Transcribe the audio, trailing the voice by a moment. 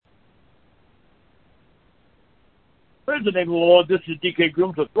Praise the name of the Lord. This is D.K.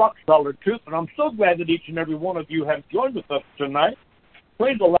 Grooms with Rock Solid Truth, and I'm so glad that each and every one of you have joined with us tonight.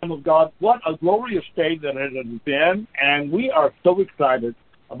 Praise the Lamb of God. What a glorious day that it has been, and we are so excited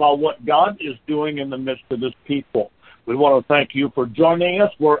about what God is doing in the midst of His people. We want to thank you for joining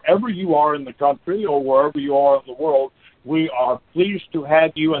us wherever you are in the country or wherever you are in the world. We are pleased to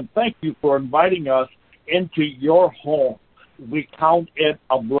have you, and thank you for inviting us into your home. We count it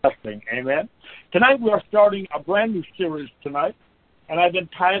a blessing. Amen. Tonight we are starting a brand new series tonight, and I've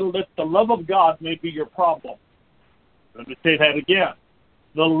entitled it, The Love of God May Be Your Problem. Let me say that again.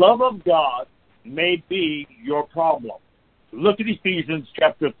 The love of God may be your problem. Look at Ephesians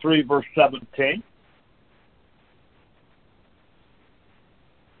chapter 3, verse 17.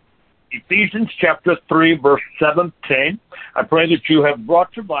 Ephesians chapter 3, verse 17. I pray that you have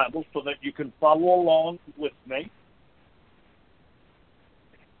brought your Bible so that you can follow along with me.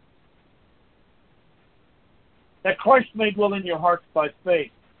 That Christ may dwell in your hearts by faith,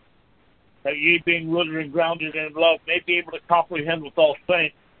 that ye being rooted and grounded in love may be able to comprehend with all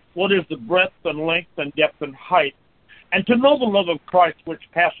saints what is the breadth and length and depth and height, and to know the love of Christ which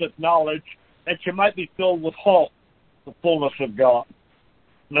passeth knowledge, that you might be filled with all the fullness of God.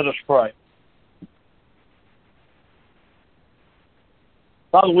 Let us pray.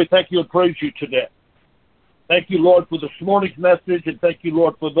 Father, we thank you and praise you today. Thank you, Lord, for this morning's message, and thank you,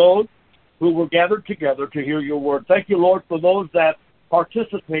 Lord, for those who were gathered together to hear your word. Thank you, Lord, for those that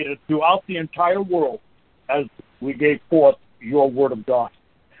participated throughout the entire world as we gave forth your word of God.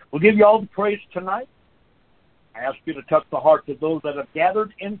 We'll give you all the praise tonight. I ask you to touch the hearts of those that have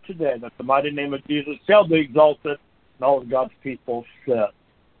gathered in today, that the mighty name of Jesus shall be exalted, and all of God's people said,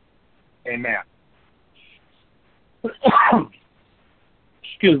 amen.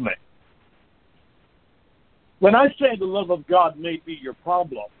 Excuse me. When I say the love of God may be your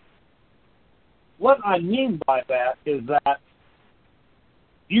problem, what I mean by that is that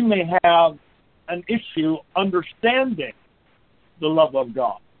you may have an issue understanding the love of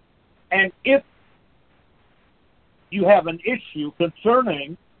God. And if you have an issue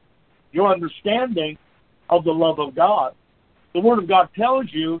concerning your understanding of the love of God, the Word of God tells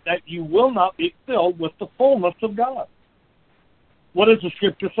you that you will not be filled with the fullness of God. What does the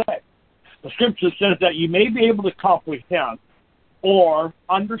Scripture say? The Scripture says that you may be able to comprehend or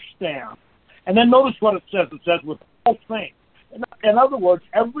understand. And then notice what it says. It says, with all things. In other words,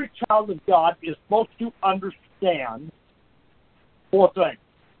 every child of God is supposed to understand four things: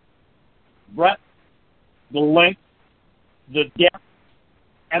 breadth, the length, the depth,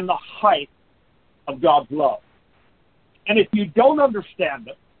 and the height of God's love. And if you don't understand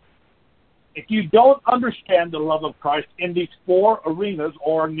it, if you don't understand the love of Christ in these four arenas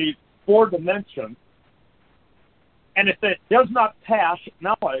or in these four dimensions, and if it does not pass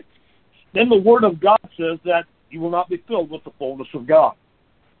knowledge, then the Word of God says that you will not be filled with the fullness of God.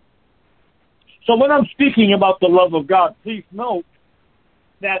 So when I'm speaking about the love of God, please note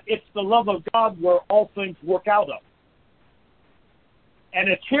that it's the love of God where all things work out of. And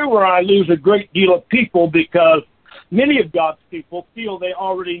it's here where I lose a great deal of people, because many of God's people feel they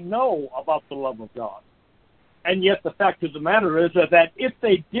already know about the love of God. And yet the fact of the matter is that if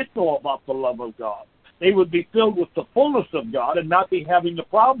they did know about the love of God, they would be filled with the fullness of God and not be having the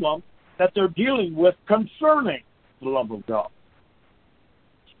problem that they're dealing with concerning the love of God.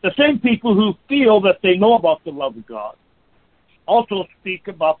 The same people who feel that they know about the love of God also speak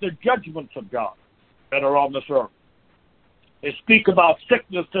about the judgments of God that are on this earth. They speak about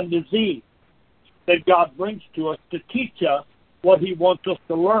sickness and disease that God brings to us to teach us what He wants us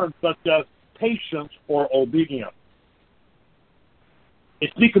to learn, such as patience or obedience. They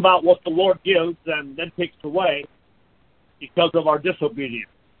speak about what the Lord gives and then takes away because of our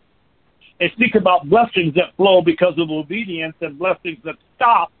disobedience. They speak about blessings that flow because of obedience and blessings that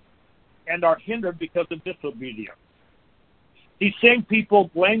stop and are hindered because of disobedience. These same people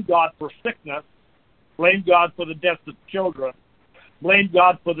blame God for sickness, blame God for the deaths of children, blame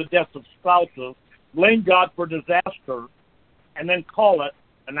God for the deaths of spouses, blame God for disaster, and then call it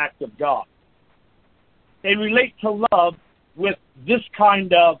an act of God. They relate to love with this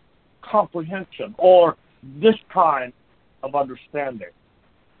kind of comprehension or this kind of understanding.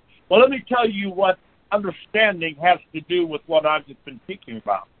 Well, let me tell you what understanding has to do with what I've just been speaking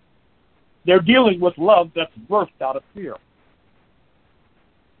about. They're dealing with love that's birthed out of fear.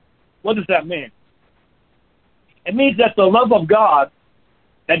 What does that mean? It means that the love of God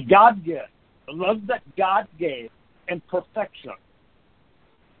that God gives, the love that God gave in perfection,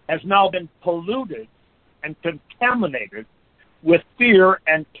 has now been polluted and contaminated with fear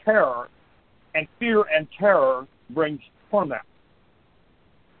and terror, and fear and terror brings torment.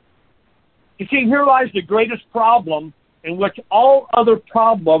 You see, here lies the greatest problem in which all other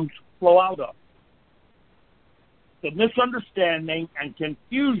problems flow out of. The misunderstanding and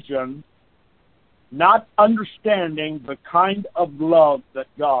confusion, not understanding the kind of love that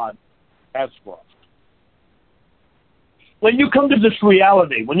God has for us. When you come to this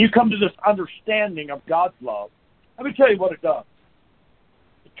reality, when you come to this understanding of God's love, let me tell you what it does.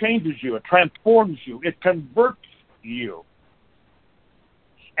 It changes you. It transforms you. It converts you.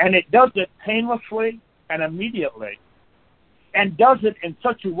 And it does it painlessly and immediately, and does it in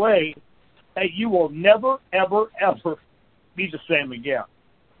such a way that you will never, ever, ever be the same again.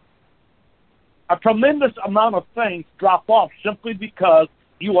 A tremendous amount of things drop off simply because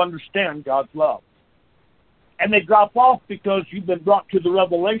you understand God's love. And they drop off because you've been brought to the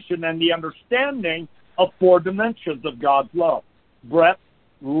revelation and the understanding of 4 dimensions of God's love: breadth,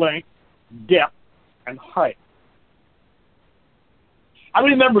 length, depth, and height. I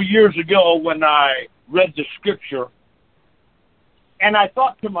remember years ago when I read the scripture, and I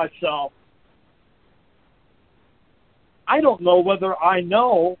thought to myself, I don't know whether I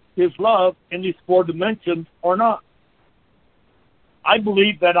know His love in these 4 dimensions or not. I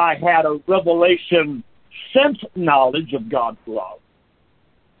believe that I had a revelation sense knowledge of God's love.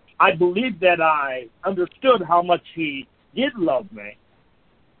 I believe that I understood how much He did love me,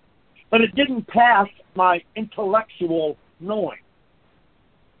 but it didn't pass my intellectual knowing.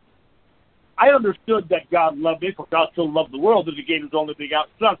 I understood that God loved me, for God so loved the world that He gave His only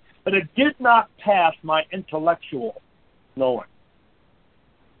begotten Son, but it did not pass my intellectual knowing.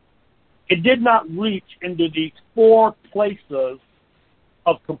 It did not reach into these 4 places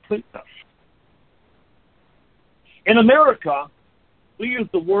of completeness. In America, we use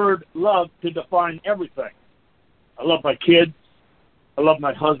the word love to define everything. I love my kids. I love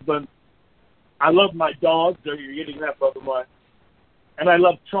my husband. I love my dogs. There, you're getting that, Brother Mike. And I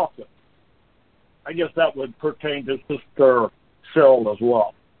love chocolate. I guess that would pertain to Sister Cheryl as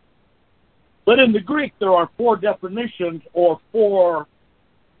well. But in the Greek, there are 4 definitions or 4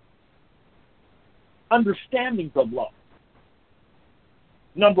 understandings of love.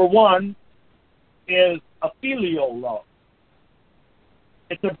 Number 1 is a filial love.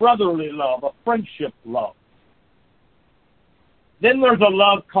 It's a brotherly love, a friendship love. Then there's a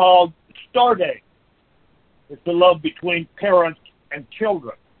love called storge. It's a love between parents and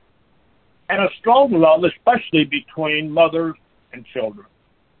children. And a strong love, especially between mothers and children.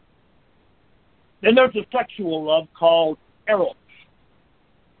 Then there's a sexual love called eros.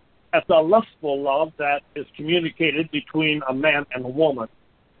 That's a lustful love that is communicated between a man and a woman.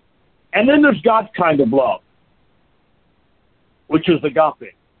 And then there's God's kind of love, which is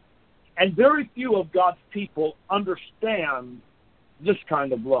agape. And very few of God's people understand this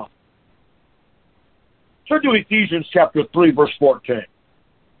kind of love. Turn to Ephesians chapter 3, verse 14.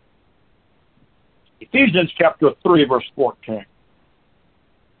 Ephesians chapter 3, verse 14.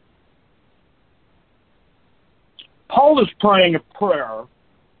 Paul is praying a prayer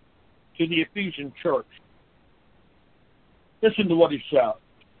to the Ephesian church. Listen to what he says.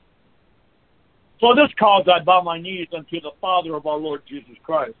 For this cause I bow my knees unto the Father of our Lord Jesus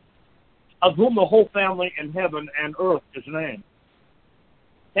Christ, of whom the whole family in heaven and earth is named.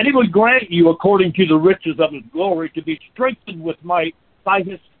 And He would grant you, according to the riches of His glory, to be strengthened with might by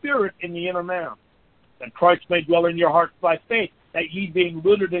His Spirit in the inner man, that Christ may dwell in your hearts by faith, that ye, being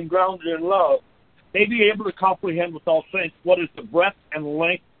rooted and grounded in love, may be able to comprehend with all saints what is the breadth and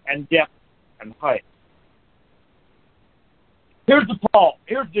length and depth and height. Here's the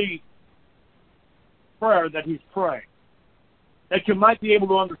prayer that he's praying, that you might be able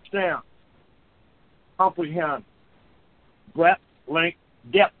to understand, comprehend breadth, length,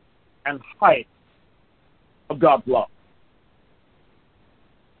 depth, and height of God's love.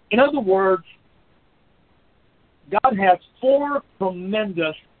 In other words, God has 4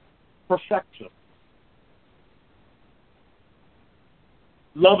 tremendous perfections.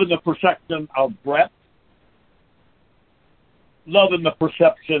 Love in the perception of breadth, love in the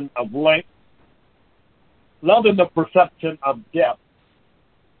perception of length, love in the perception of depth,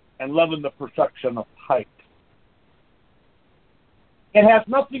 and love in the perception of height. It has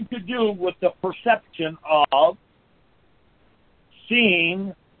nothing to do with the perception of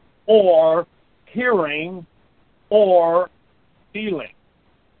seeing or hearing or feeling.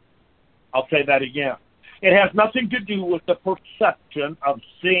 I'll say that again. It has nothing to do with the perception of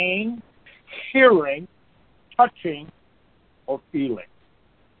seeing, hearing, touching, or feeling.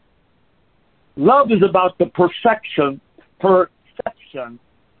 Love is about the perception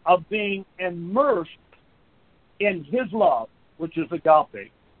of being immersed in His love, which is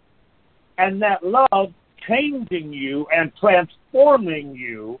agape, and that love changing you and transforming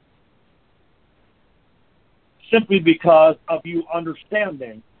you simply because of you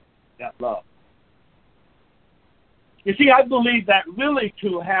understanding that love. You see, I believe that really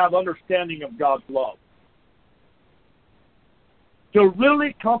to have understanding of God's love, to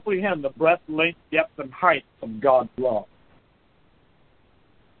really comprehend the breadth, length, depth, and height of God's love,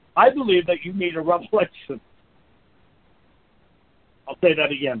 I believe that you need a revelation. I'll say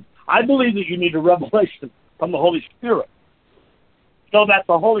that again. I believe that you need a revelation from the Holy Spirit so that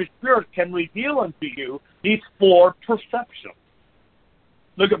the Holy Spirit can reveal unto you these four perceptions.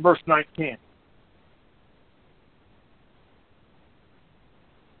 Look at verse 19.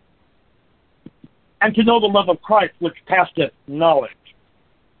 And to know the love of Christ, which passeth knowledge.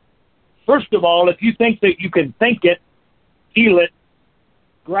 First of all, if you think that you can think it, feel it,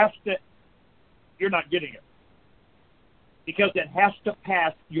 grasp it, you're not getting it. Because it has to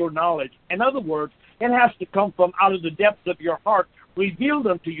pass your knowledge. In other words, it has to come from out of the depths of your heart, revealed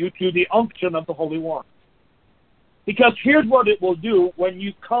unto you through the unction of the Holy One. Because here's what it will do when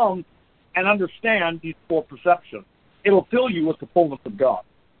you come and understand these four perceptions. It'll fill you with the fullness of God.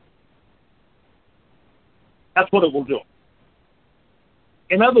 That's what it will do.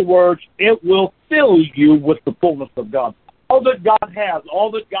 In other words, it will fill you with the fullness of God. All that God has, all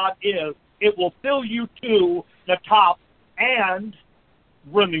that God is, it will fill you to the top and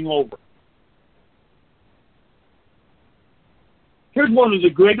brimming over. Here's one of the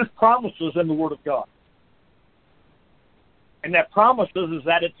greatest promises in the Word of God. And that promise is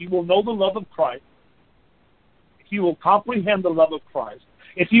that if you will know the love of Christ, if you will comprehend the love of Christ,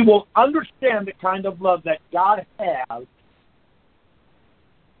 if you will understand the kind of love that God has,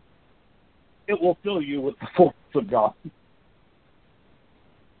 it will fill you with the fullness of God.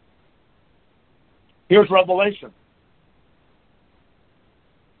 Here's revelation.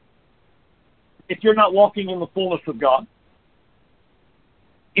 If you're not walking in the fullness of God,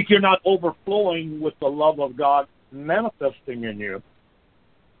 if you're not overflowing with the love of God manifesting in you,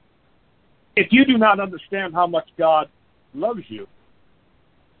 if you do not understand how much God loves you,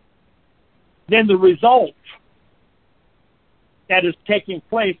 then the result that is taking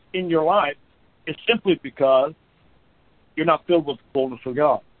place in your life is simply because you're not filled with the fullness of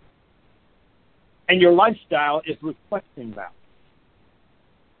God. And your lifestyle is reflecting that.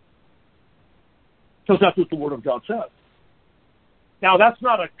 Because that's what the Word of God says. Now, that's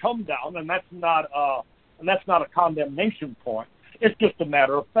not a come down, and that's not a condemnation point. It's just a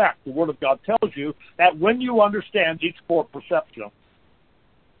matter of fact. The Word of God tells you that when you understand these four perceptions,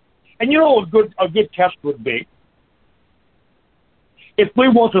 and you know a good test would be if we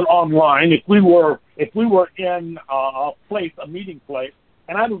wasn't online, if we were in a meeting place,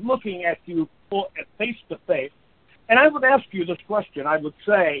 and I was looking at you face to face, and I would ask you this question. I would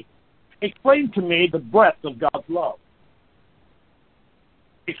say, explain to me the breadth of God's love.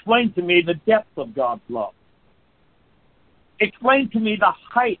 Explain to me the depth of God's love. Explain to me the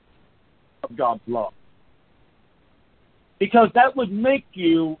height of God's love. Because that would make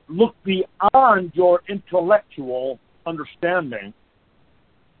you look beyond your intellectual understanding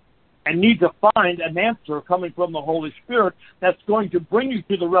and need to find an answer coming from the Holy Spirit that's going to bring you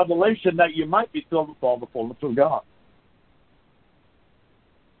to the revelation that you might be filled with all the fullness of God.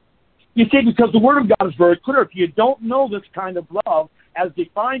 You see, because the Word of God is very clear. If you don't know this kind of love, as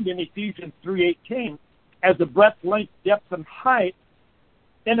defined in Ephesians 3:18, as the breadth, length, depth, and height,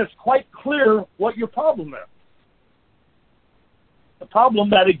 then it's quite clear what your problem is. The problem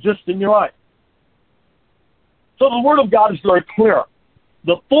that exists in your life. So the Word of God is very clear.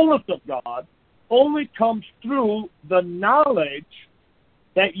 The fullness of God only comes through the knowledge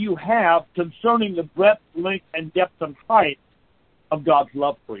that you have concerning the breadth, length, and depth and height of God's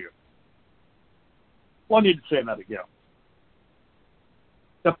love for you. Well, I need to say that again.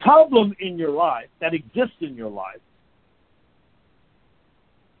 The problem in your life that exists in your life,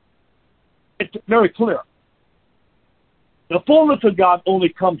 it's very clear. The fullness of God only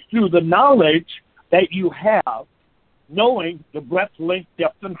comes through the knowledge that you have, knowing the breadth, length,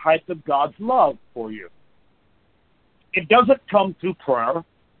 depth, and height of God's love for you. It doesn't come through prayer.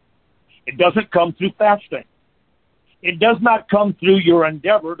 It doesn't come through fasting. It does not come through your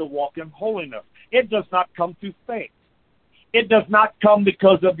endeavor to walk in holiness. It does not come through faith. It does not come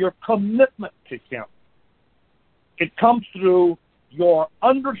because of your commitment to Him. It comes through your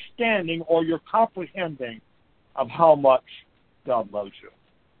understanding or your comprehending of how much God loves you.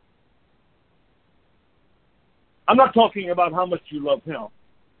 I'm not talking about how much you love Him.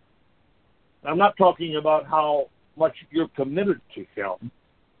 I'm not talking about how much you're committed to Him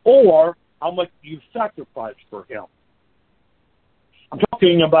or how much you've sacrificed for Him. I'm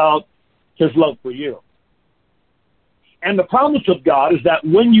talking about His love for you. And the promise of God is that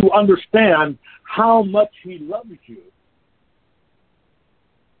when you understand how much He loves you,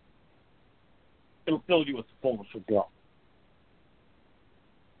 it'll fill you with the fullness of God.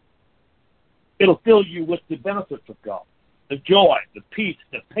 It'll fill you with the benefits of God, the joy, the peace,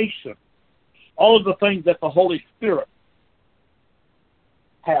 the patience, all of the things that the Holy Spirit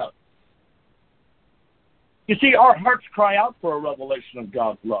has. You see, our hearts cry out for a revelation of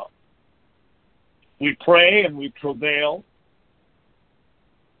God's love. We pray and we travail,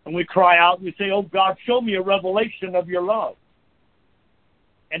 and we cry out and we say, oh God, show me a revelation of your love.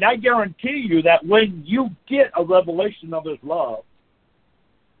 And I guarantee you that when you get a revelation of His love,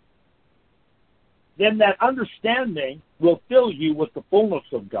 then that understanding will fill you with the fullness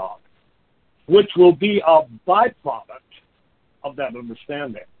of God, which will be a byproduct of that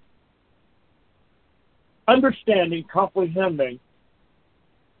understanding. Understanding, comprehending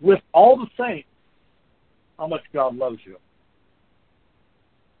with all the saints how much God loves you.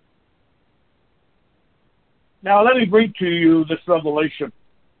 Now, let me bring to you this revelation.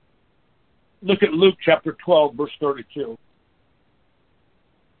 Look at Luke chapter 12, verse 32.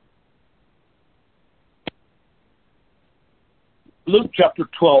 Luke chapter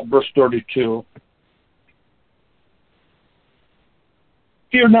 12, verse 32.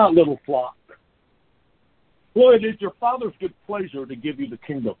 Fear not, little flock, for it is your Father's good pleasure to give you the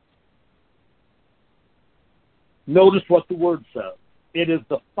kingdom. Notice what the word says. It is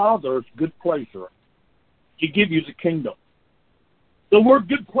the Father's good pleasure to give you the kingdom. The word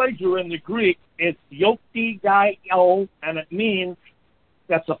good pleasure in the Greek is yoktigaio, and it means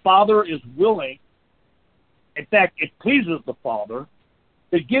that the Father is willing. In fact, it pleases the Father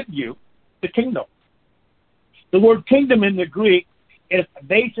to give you the kingdom. The word kingdom in the Greek is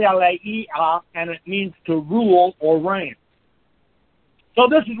basileia, and it means to rule or reign. So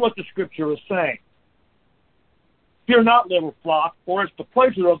this is what the Scripture is saying. Fear not, little flock, for it's the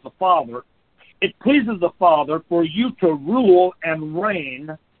pleasure of the Father. It pleases the Father for you to rule and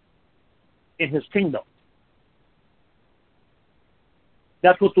reign in His kingdom.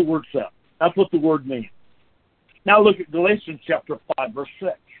 That's what the word says. That's what the word means. Now look at Galatians chapter 5, verse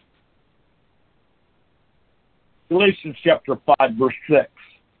 6. Galatians chapter 5, verse 6.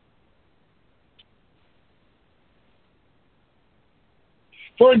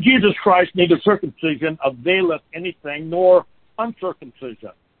 For in Jesus Christ neither circumcision availeth anything, nor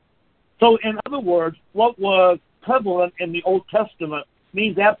uncircumcision. So in other words, what was prevalent in the Old Testament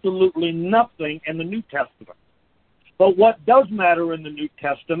means absolutely nothing in the New Testament. But what does matter in the New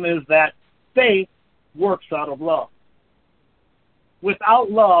Testament is that faith works out of love. Without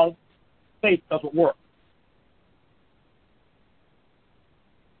love, faith doesn't work.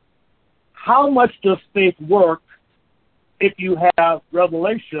 How much does faith work if you have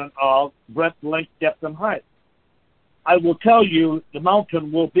revelation of breadth, length, depth, and height? I will tell you, the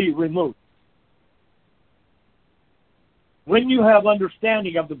mountain will be removed. When you have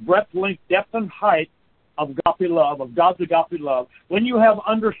understanding of the breadth, length, depth, and height of agape love, of God's agape love, when you have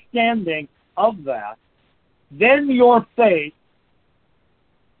understanding of that, then your faith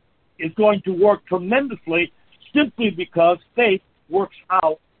is going to work tremendously simply because faith works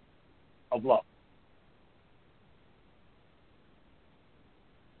out of love.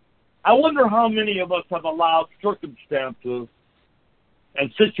 I wonder how many of us have allowed circumstances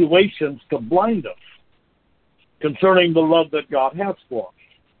and situations to blind us concerning the love that God has for us.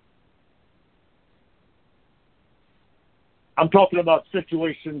 I'm talking about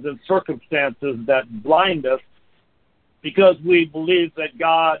situations and circumstances that blind us because we believe that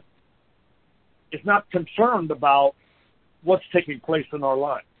God is not concerned about what's taking place in our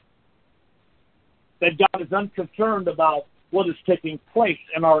life. That God is unconcerned about what is taking place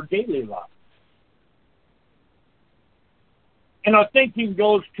in our daily life. And our thinking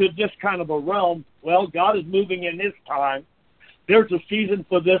goes to this kind of a realm, well, God is moving in His time. There's a season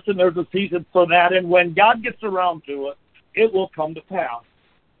for this and there's a season for that. And when God gets around to it, it will come to pass.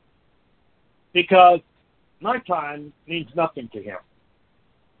 Because my time means nothing to Him.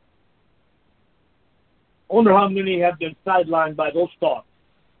 I wonder how many have been sidelined by those thoughts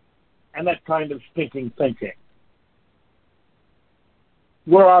and that kind of thinking.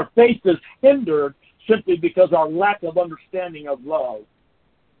 Where our faith is hindered simply because our lack of understanding of love.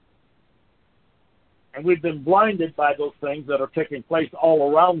 And we've been blinded by those things that are taking place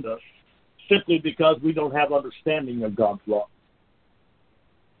all around us simply because we don't have understanding of God's love.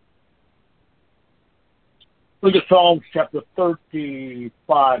 Look at Psalms chapter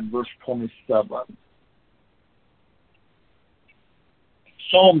 35, verse 27.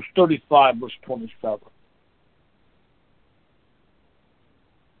 Psalms 35, verse 27.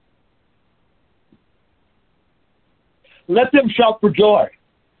 Let them shout for joy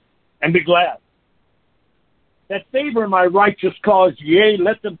and be glad. That favor my righteous cause, yea,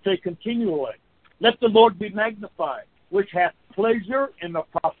 let them say continually, let the Lord be magnified, which hath pleasure in the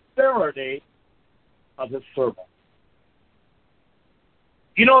prosperity of his servant.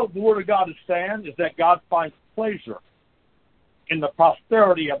 You know what the Word of God is saying? Is that God finds pleasure in the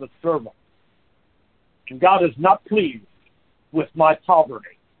prosperity of his servant. And God is not pleased with my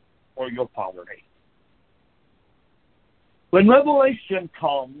poverty or your poverty. When revelation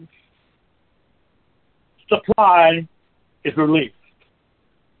comes, supply is released.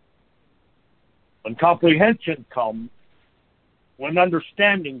 When comprehension comes, when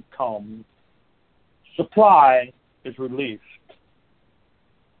understanding comes, supply is released.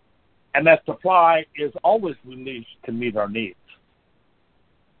 And that supply is always released to meet our needs.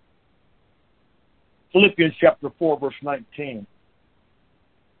 Philippians chapter 4, verse 19.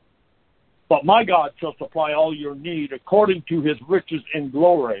 But my God shall supply all your need according to his riches in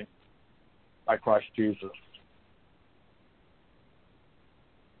glory by Christ Jesus.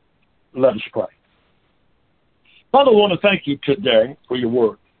 Let us pray. Father, I want to thank you today for your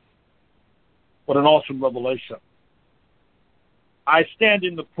word. What an awesome revelation. I stand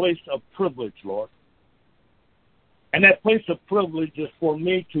in the place of privilege, Lord. And that place of privilege is for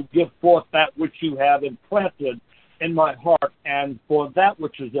me to give forth that which you have implanted in my heart, and for that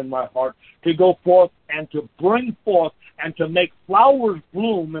which is in my heart to go forth and to bring forth and to make flowers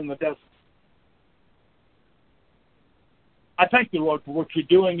bloom in the desert. I thank you, Lord, for what you're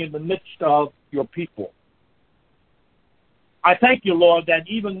doing in the midst of your people. I thank you, Lord, that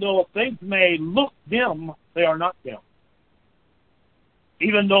even though things may look dim, they are not dim.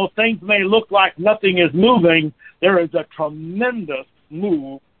 Even though things may look like nothing is moving, there is a tremendous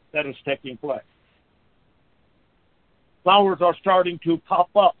move that is taking place. Flowers are starting to pop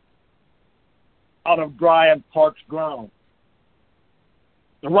up out of dry and parched ground.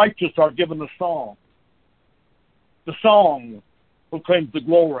 The righteous are given a song. The song proclaims the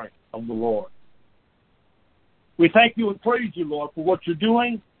glory of the Lord. We thank you and praise you, Lord, for what you're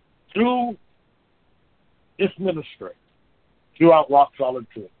doing through this ministry, throughout Rock Solid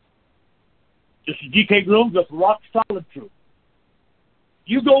Truth. This is G.K. Grooms with Rock Solid Truth.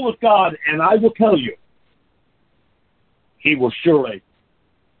 You go with God, and I will tell you, he will surely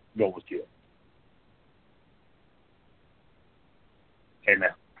go with you.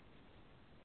 Amen.